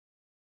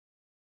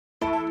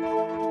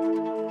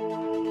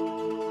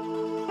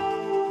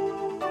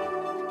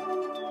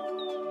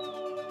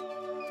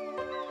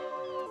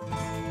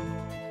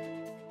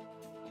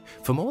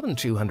For more than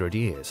 200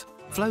 years,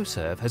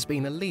 Flowserve has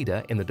been a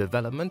leader in the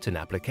development and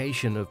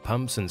application of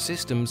pumps and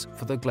systems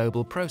for the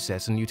global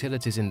process and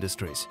utilities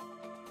industries.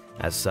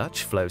 As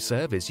such,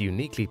 Flowserve is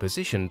uniquely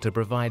positioned to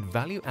provide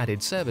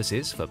value-added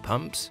services for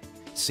pumps,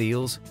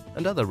 seals,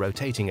 and other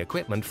rotating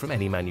equipment from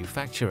any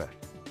manufacturer.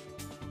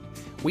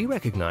 We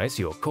recognize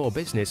your core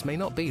business may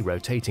not be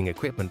rotating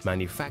equipment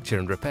manufacture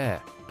and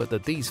repair, but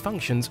that these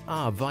functions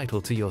are vital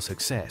to your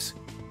success.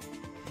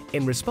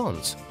 In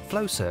response,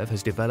 Flowserve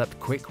has developed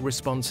Quick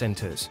Response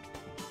Centers.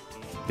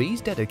 These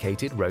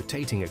dedicated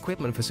rotating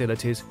equipment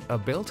facilities are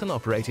built and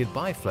operated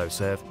by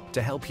Flowserve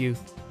to help you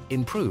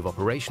improve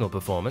operational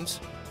performance,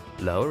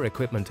 lower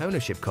equipment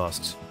ownership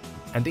costs,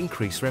 and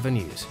increase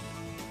revenues.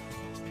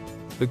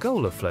 The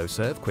goal of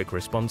Flowserve Quick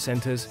Response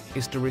Centers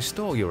is to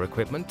restore your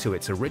equipment to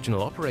its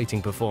original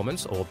operating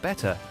performance or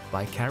better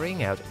by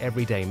carrying out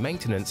everyday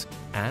maintenance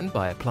and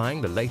by applying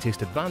the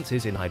latest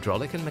advances in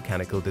hydraulic and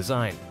mechanical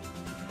design.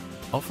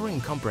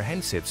 Offering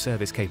comprehensive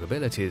service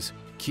capabilities,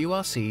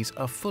 QRCs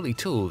are fully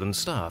tooled and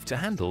staffed to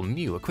handle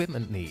new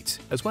equipment needs,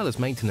 as well as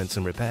maintenance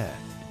and repair.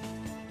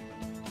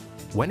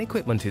 When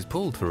equipment is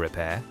pulled for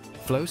repair,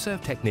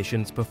 Flowserve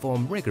technicians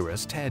perform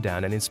rigorous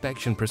teardown and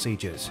inspection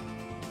procedures.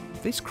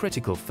 This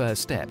critical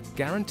first step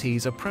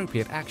guarantees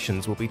appropriate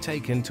actions will be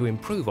taken to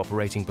improve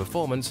operating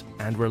performance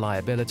and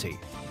reliability.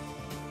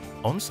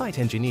 On-site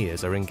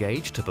engineers are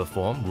engaged to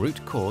perform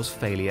root cause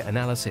failure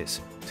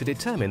analysis to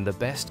determine the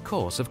best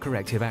course of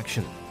corrective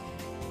action.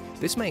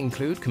 This may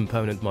include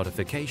component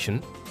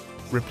modification,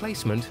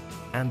 replacement,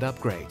 and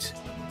upgrades.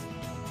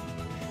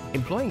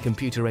 Employing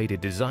computer-aided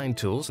design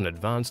tools and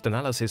advanced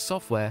analysis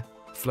software,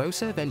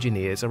 Flowserve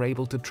engineers are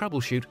able to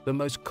troubleshoot the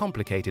most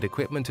complicated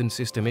equipment and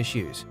system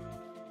issues.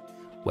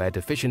 Where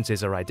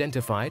deficiencies are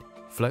identified,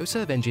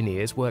 Flowserve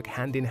engineers work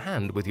hand in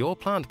hand with your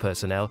plant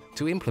personnel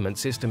to implement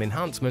system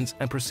enhancements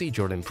and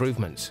procedural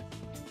improvements.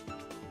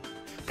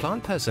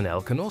 Plant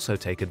personnel can also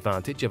take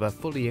advantage of a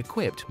fully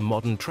equipped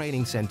modern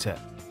training center.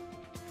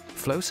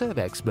 Flowserve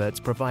experts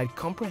provide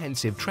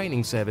comprehensive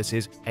training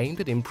services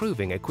aimed at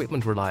improving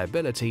equipment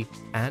reliability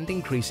and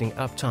increasing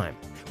uptime,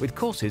 with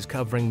courses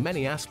covering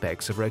many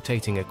aspects of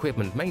rotating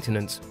equipment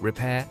maintenance,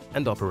 repair,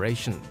 and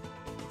operation.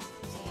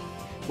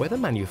 Whether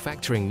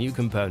manufacturing new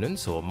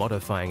components or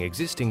modifying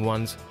existing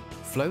ones,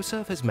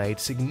 Flowserve has made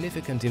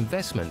significant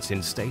investments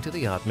in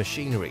state-of-the-art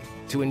machinery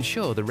to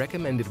ensure the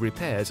recommended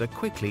repairs are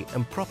quickly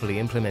and properly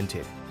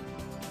implemented.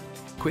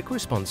 Quick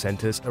Response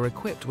Centers are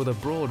equipped with a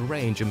broad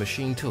range of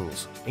machine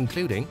tools,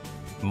 including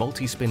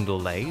multi-spindle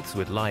lathes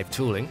with live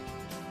tooling,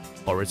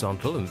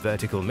 horizontal and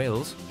vertical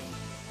mills,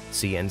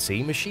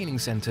 CNC machining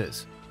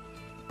centers,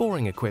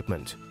 boring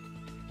equipment,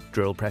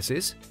 drill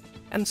presses,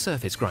 and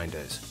surface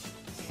grinders.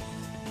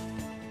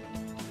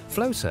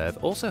 Flowserve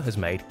also has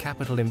made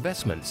capital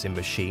investments in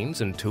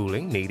machines and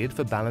tooling needed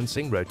for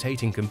balancing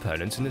rotating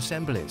components and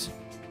assemblies.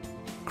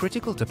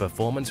 Critical to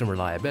performance and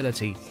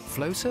reliability,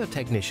 Flowserve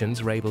technicians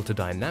are able to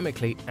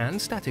dynamically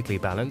and statically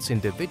balance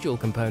individual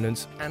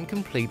components and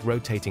complete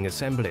rotating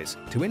assemblies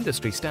to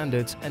industry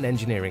standards and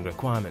engineering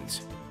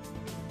requirements.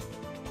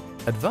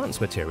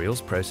 Advanced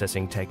materials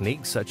processing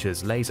techniques such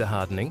as laser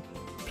hardening,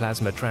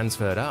 plasma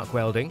transferred arc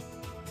welding,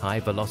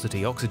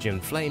 high-velocity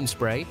oxygen flame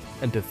spray,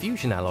 and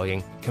diffusion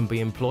alloying can be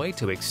employed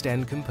to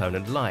extend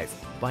component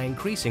life by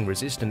increasing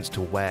resistance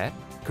to wear,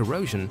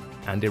 corrosion,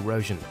 and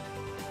erosion.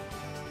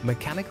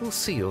 Mechanical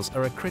seals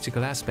are a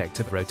critical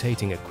aspect of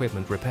rotating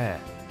equipment repair.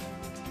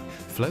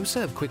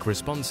 Flowserve Quick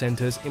Response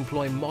Centers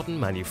employ modern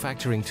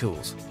manufacturing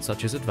tools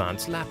such as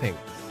advanced lapping,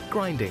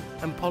 grinding,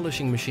 and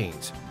polishing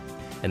machines,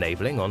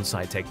 enabling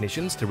on-site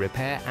technicians to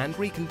repair and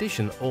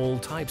recondition all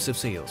types of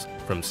seals,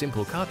 from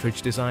simple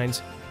cartridge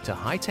designs to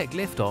high-tech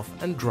lift-off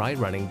and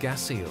dry-running gas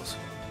seals.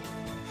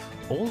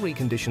 All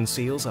reconditioned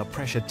seals are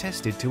pressure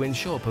tested to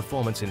ensure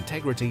performance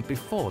integrity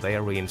before they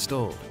are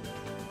reinstalled.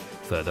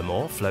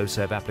 Furthermore,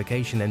 Flowserve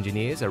application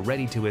engineers are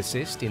ready to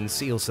assist in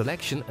seal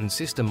selection and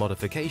system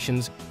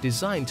modifications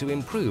designed to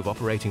improve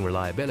operating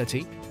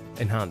reliability,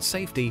 enhance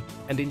safety,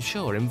 and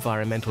ensure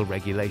environmental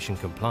regulation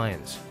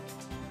compliance.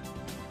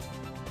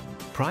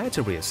 Prior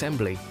to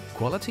reassembly,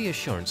 quality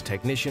assurance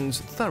technicians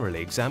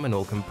thoroughly examine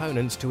all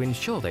components to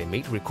ensure they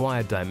meet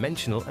required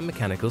dimensional and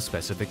mechanical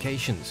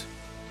specifications.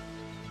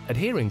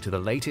 Adhering to the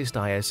latest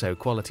ISO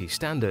quality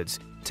standards,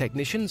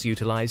 technicians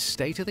utilize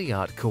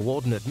state-of-the-art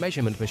coordinate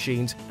measurement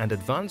machines and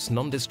advanced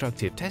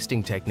non-destructive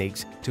testing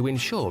techniques to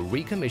ensure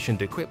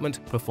recommissioned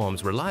equipment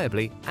performs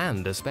reliably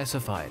and as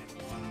specified.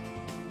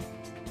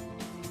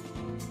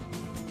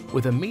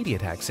 With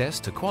immediate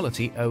access to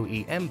quality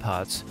OEM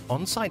parts,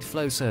 on-site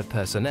Flowserve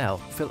personnel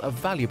fill a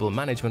valuable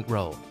management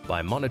role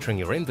by monitoring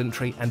your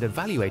inventory and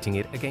evaluating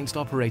it against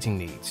operating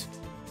needs.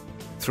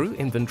 Through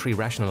inventory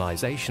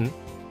rationalization,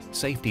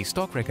 safety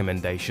stock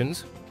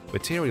recommendations,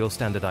 material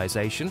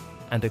standardization,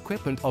 and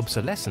equipment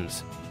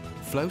obsolescence,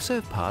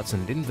 Flowserve parts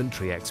and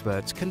inventory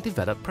experts can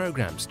develop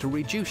programs to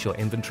reduce your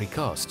inventory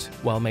costs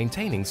while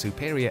maintaining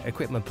superior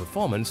equipment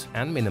performance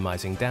and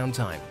minimizing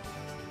downtime.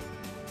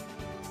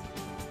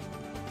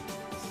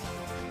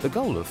 The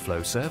goal of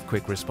Flowserve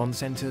Quick Response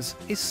Centers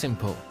is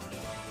simple: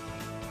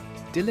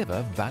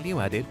 deliver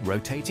value-added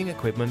rotating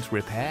equipment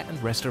repair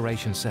and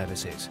restoration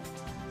services.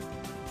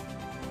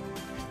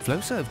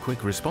 Flowserve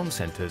Quick Response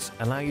Centers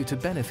allow you to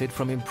benefit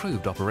from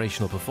improved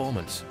operational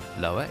performance,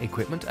 lower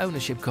equipment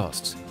ownership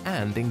costs,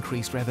 and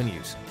increased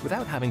revenues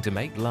without having to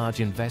make large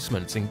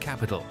investments in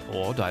capital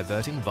or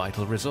diverting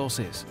vital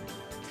resources.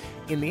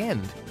 In the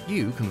end,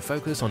 you can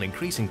focus on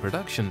increasing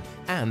production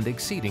and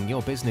exceeding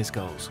your business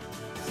goals.